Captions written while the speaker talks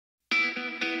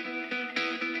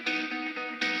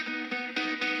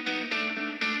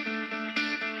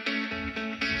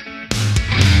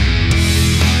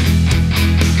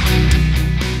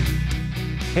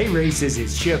Hey racers,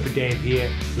 it's Sherpa Dave here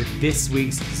with this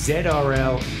week's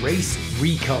ZRL Race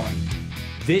Recon.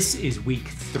 This is week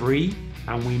 3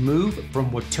 and we move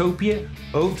from Watopia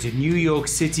over to New York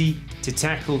City to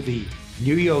tackle the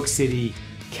New York City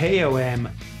KOM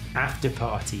after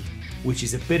party, which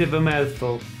is a bit of a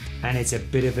mouthful and it's a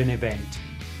bit of an event.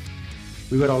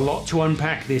 We've got a lot to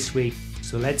unpack this week,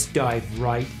 so let's dive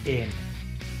right in.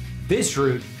 This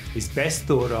route is best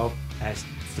thought of as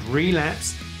 3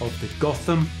 laps of the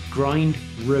Gotham Grind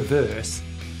Reverse,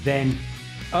 then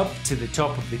up to the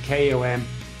top of the KOM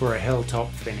for a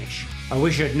hilltop finish. I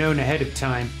wish I'd known ahead of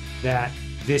time that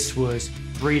this was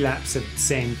 3 laps of the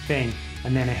same thing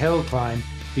and then a hill climb,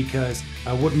 because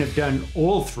I wouldn't have done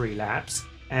all 3 laps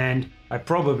and I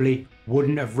probably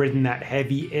wouldn't have ridden that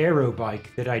heavy aero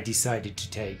bike that I decided to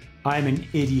take. I'm an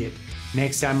idiot.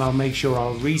 Next time I'll make sure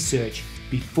I'll research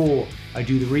before I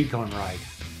do the recon ride.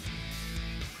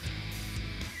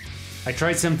 I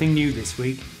tried something new this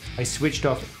week. I switched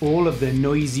off all of the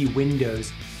noisy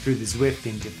windows through the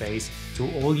Zwift interface, so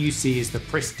all you see is the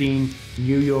pristine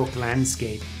New York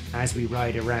landscape as we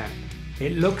ride around.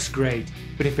 It looks great,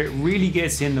 but if it really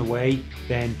gets in the way,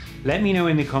 then let me know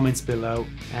in the comments below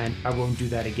and I won't do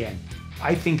that again.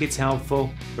 I think it's helpful,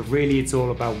 but really it's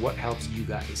all about what helps you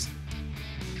guys.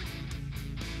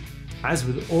 As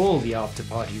with all the after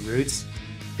party routes,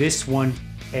 this one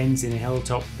ends in a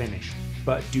hilltop finish.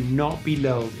 But do not be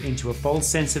lulled into a false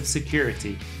sense of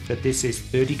security that this is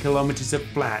 30 kilometers of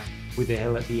flat with a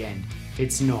hill at the end.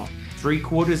 It's not.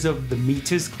 3/4 of the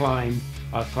meters climbed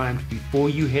are climbed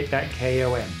before you hit that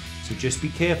KOM. So just be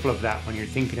careful of that when you're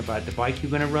thinking about the bike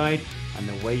you're going to ride and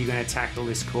the way you're going to tackle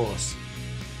this course.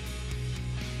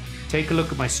 Take a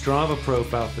look at my Strava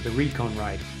profile for the recon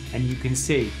ride and you can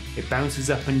see it bounces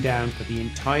up and down for the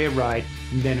entire ride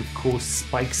and then of course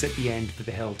spikes at the end for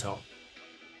the hilltop.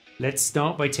 Let's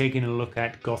start by taking a look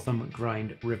at Gotham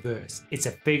Grind Reverse. It's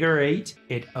a figure 8.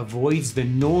 It avoids the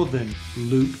northern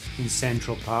loop in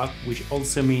Central Park, which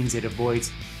also means it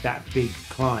avoids that big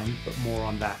climb, but more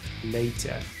on that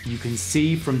later. You can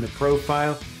see from the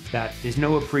profile that there's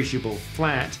no appreciable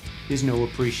flat, there's no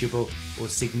appreciable or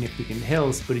significant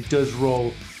hills, but it does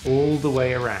roll all the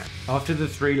way around. After the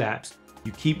 3 laps,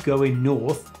 you keep going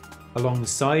north along the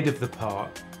side of the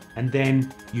park, and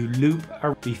then you loop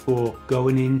before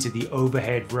going into the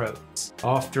overhead roads.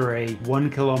 After a 1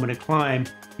 kilometer climb,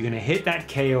 you're going to hit that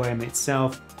KOM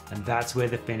itself, and that's where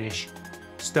the finish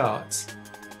starts.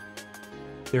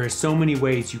 There are so many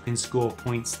ways you can score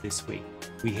points this week.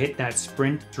 We hit that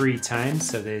sprint 3 times,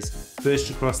 so there's first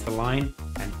across the line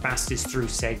and fastest through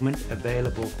segment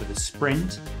available for the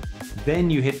sprint. Then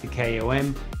you hit the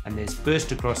KOM and there's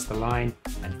first across the line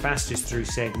and fastest through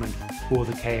segment for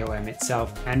the KOM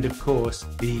itself. And of course,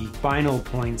 the final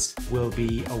points will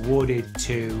be awarded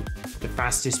to the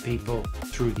fastest people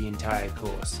through the entire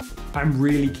course. I'm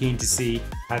really keen to see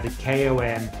how the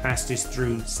KOM fastest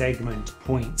through segment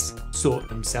points sort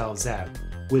themselves out.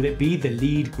 Will it be the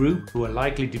lead group, who are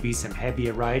likely to be some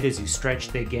heavier riders who stretch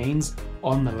their gains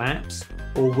on the laps?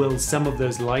 Or will some of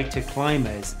those lighter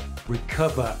climbers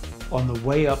recover on the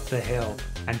way up the hill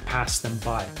and pass them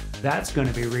by? That's going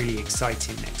to be really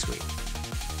exciting next week.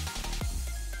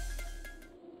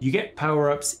 You get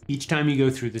power-ups each time you go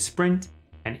through the sprint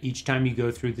and each time you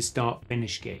go through the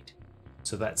start-finish gate.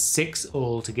 So that's 6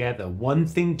 altogether. One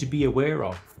thing to be aware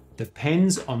of: the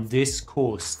pens on this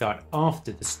course start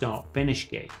after the start-finish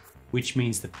gate, which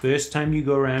means the first time you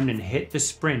go around and hit the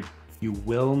sprint, you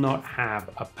will not have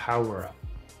a power-up.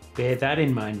 Bear that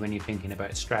in mind when you're thinking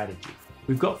about strategy.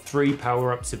 We've got 3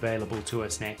 power-ups available to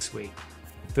us next week.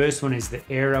 The first one is the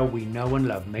aero we know and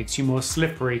love, makes you more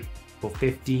slippery for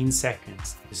 15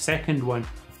 seconds. The second one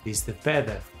is the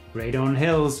feather, great on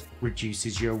hills,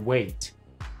 reduces your weight.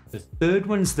 The third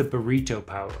one's the burrito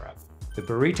power-up. The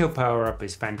burrito power-up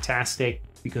is fantastic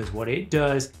because what it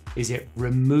does is it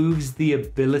removes the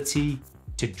ability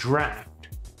to draft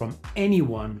from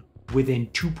anyone within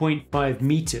 2.5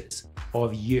 meters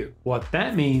of you. What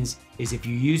that means is if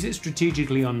you use it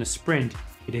strategically on the sprint,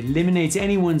 it eliminates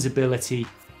anyone's ability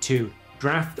to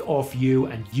draft off you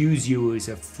and use you as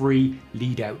a free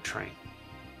lead-out train.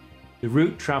 The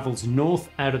route travels north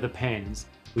out of the pens,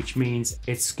 which means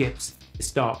it skips the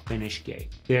start-finish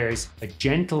gate. There's a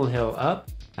gentle hill up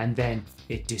and then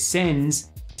it descends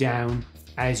down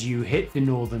as you hit the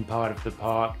northern part of the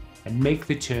park and make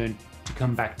the turn to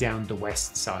come back down the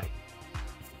west side.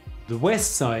 The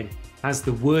west side has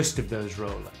the worst of those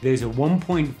rollers. There's a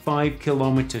 1.5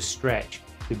 kilometer stretch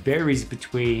that varies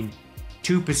between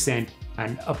 2%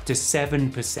 and up to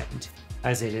 7%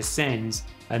 as it ascends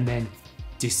and then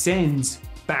descends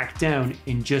back down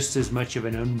in just as much of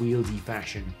an unwieldy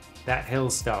fashion. That hill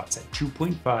starts at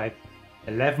 2.5,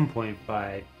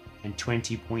 11.5 and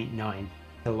 20.9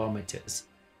 kilometers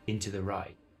into the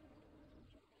ride.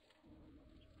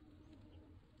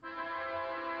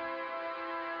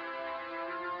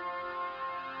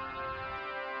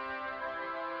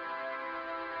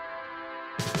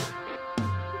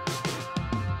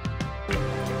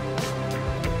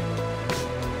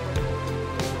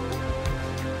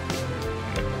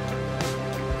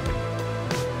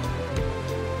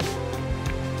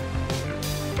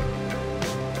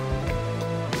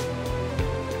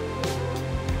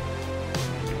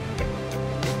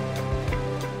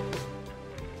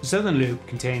 The Southern Loop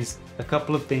contains a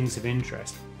couple of things of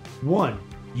interest. One,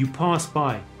 you pass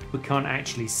by but can't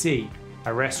actually see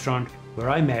a restaurant where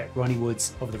I met Ronnie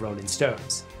Woods of the Rolling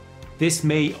Stones. This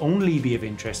may only be of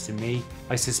interest to me.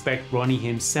 I suspect Ronnie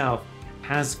himself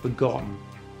has forgotten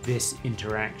this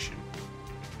interaction.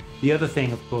 The other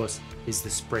thing, of course, is the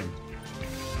sprint.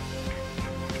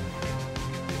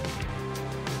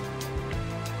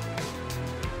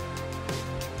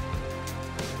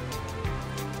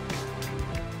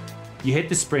 You hit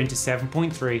the sprint at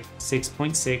 7.3,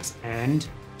 6.6 and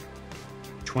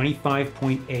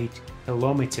 25.8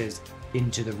 kilometers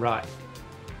into the ride.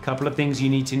 A couple of things you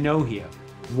need to know here.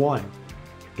 One,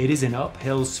 it is an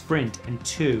uphill sprint, and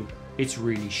two, it's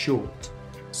really short.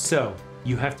 So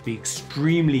you have to be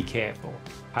extremely careful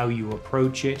how you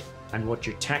approach it and what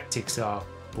your tactics are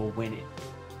for winning.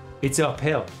 It's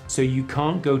uphill, so you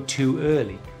can't go too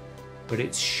early, but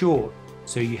it's short,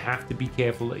 so you have to be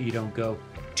careful that you don't go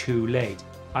too late.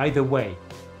 Either way,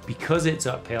 because it's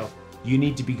uphill, you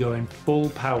need to be going full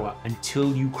power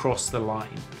until you cross the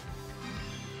line.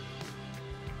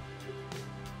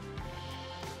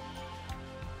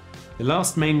 The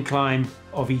last main climb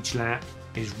of each lap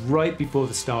is right before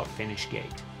the start-finish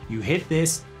gate. You hit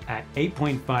this at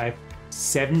 8.5,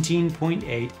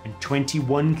 17.8 and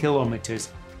 21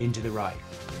 kilometers into the ride.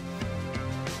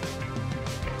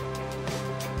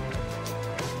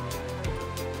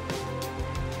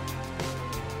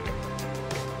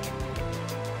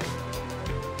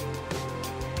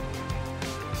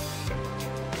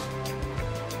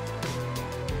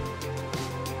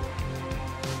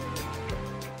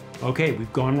 Okay,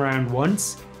 we've gone around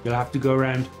once. You'll have to go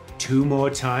around 2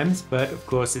 more times, but of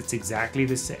course it's exactly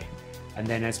the same. And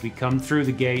then as we come through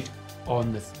the gate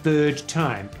on the 3rd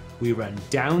time, we run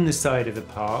down the side of the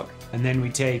park, and then we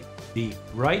take the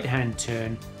right-hand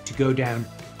turn to go down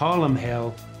Harlem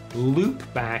Hill, loop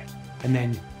back, and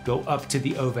then go up to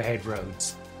the overhead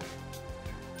roads.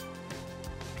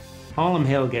 Harlem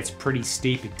Hill gets pretty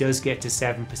steep. It does get to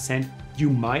 7%. You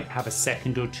might have a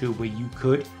second or two where you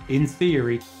could, in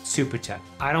theory, super tap.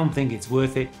 I don't think it's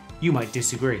worth it. You might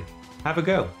disagree. Have a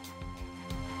go.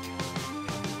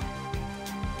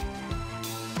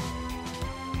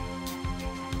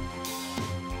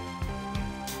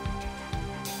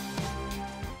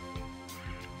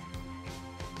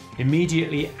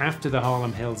 Immediately after the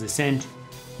Harlem Hills ascent,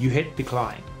 you hit the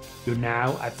climb. You're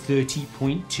now at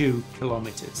 30.2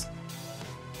 kilometers.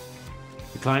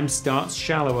 The climb starts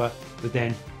shallower, but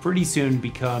then pretty soon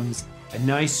becomes a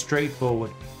nice straightforward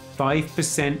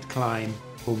 5% climb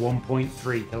for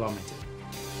 1.3 kilometers.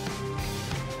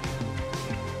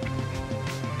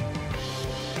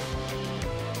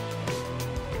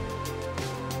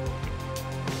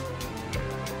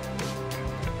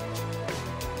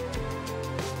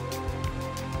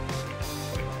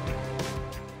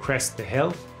 Crest the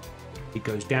hill, it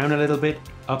goes down a little bit,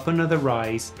 up another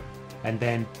rise, and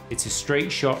then it's a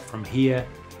straight shot from here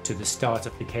to the start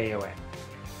of the KOM.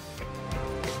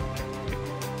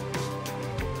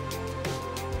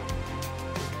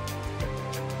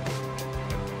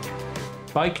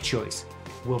 Bike choice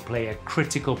will play a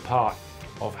critical part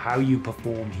of how you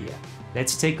perform here.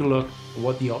 Let's take a look at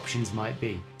what the options might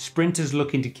be. Sprinters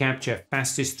looking to capture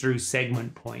fastest through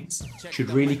segment points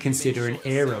should really consider an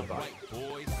aero bike.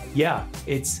 Yeah,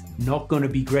 it's not going to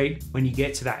be great when you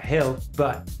get to that hill,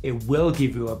 but it will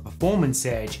give you a performance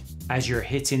edge as you're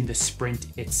hitting the sprint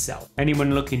itself.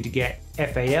 Anyone looking to get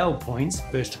FAL points,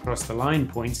 first across the line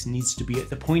points, needs to be at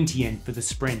the pointy end for the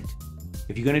sprint.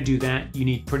 If you're going to do that, you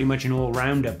need pretty much an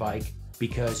all-rounder bike,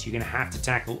 because you're going to have to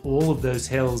tackle all of those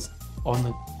hills on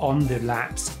the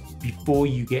laps before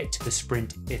you get to the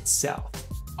sprint itself.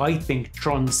 I think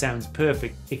Tron sounds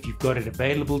perfect if you've got it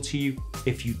available to you.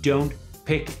 If you don't,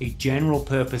 pick a general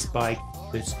purpose bike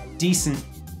that's decent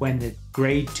when the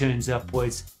grade turns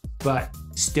upwards, but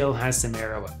still has some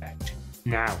aero effect.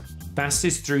 Now,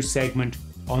 fastest through segment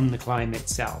on the climb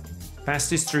itself.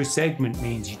 Fastest through segment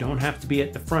means you don't have to be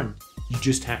at the front, you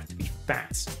just have to be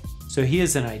fast. So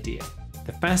here's an idea.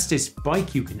 The fastest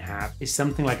bike you can have is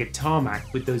something like a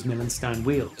tarmac with those Millenstein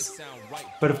wheels.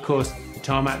 But of course, the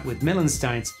tarmac with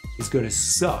Millensteins is going to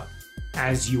suck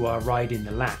as you are riding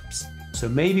the laps. So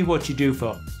maybe what you do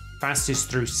for fastest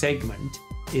through segment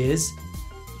is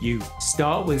you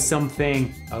start with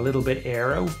something a little bit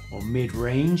aero or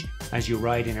mid-range as you're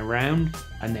riding around,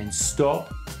 and then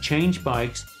stop, change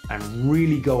bikes, and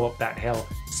really go up that hill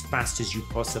as fast as you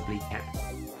possibly can.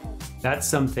 That's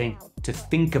something to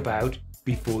think about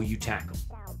before you tackle.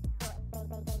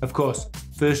 Of course,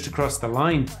 first across the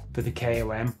line for the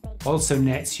KOM also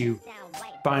nets you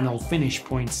final finish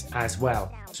points as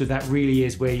well. So that really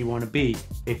is where you want to be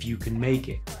if you can make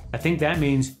it. I think that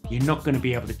means you're not going to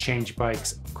be able to change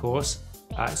bikes, of course.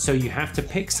 So you have to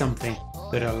pick something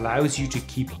that allows you to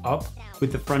keep up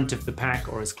with the front of the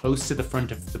pack, or as close to the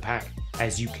front of the pack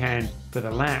as you can for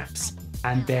the laps,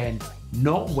 and then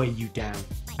not weigh you down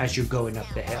as you're going up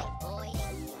the hill.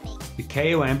 The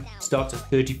KOM starts at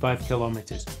 35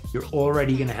 kilometers. You're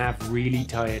already going to have really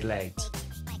tired legs.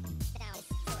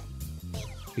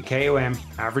 The KOM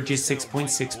averages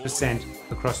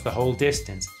 6.6% across the whole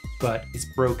distance, but it's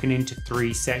broken into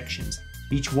 3 sections.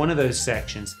 Each one of those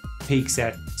sections peaks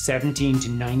at 17 to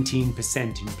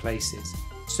 19% in places.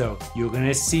 So you're going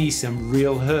to see some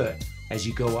real hurt as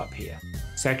you go up here.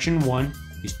 Section 1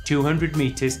 is 200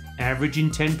 meters,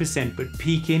 averaging 10% but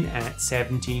peaking at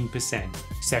 17%.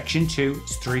 Section 2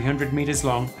 is 300 meters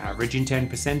long, averaging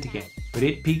 10% again, but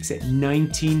it peaks at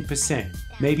 19%.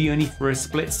 Maybe only for a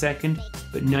split second,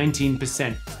 but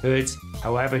 19% hurts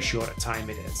however short a time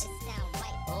it is.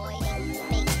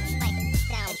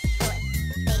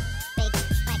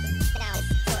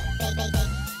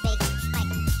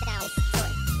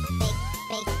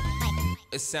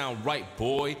 It sound right,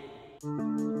 boy.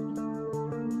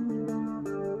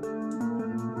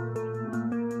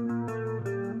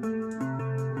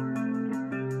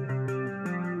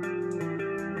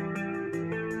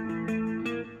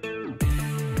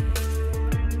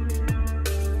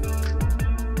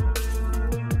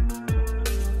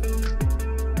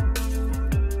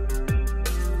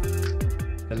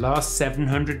 The last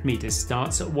 700 meters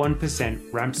starts at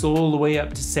 1%, ramps all the way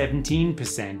up to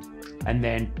 17%, and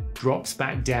then drops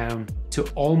back down to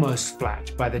almost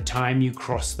flat by the time you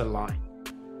cross the line.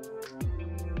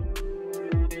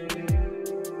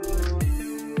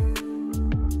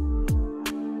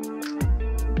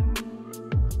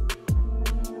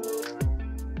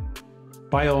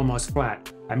 By almost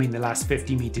flat, I mean the last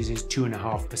 50 meters is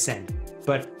 2.5%,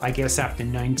 but I guess after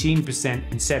 19%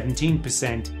 and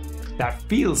 17%, that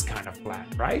feels kind of flat,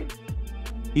 right?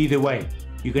 Either way,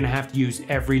 you're going to have to use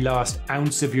every last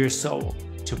ounce of your soul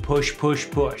to push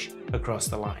across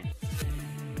the line.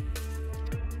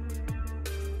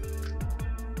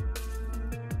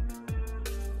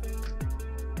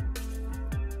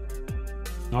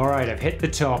 All right, I've hit the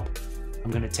top. I'm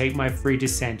going to take my free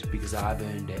descent because I've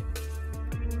earned it.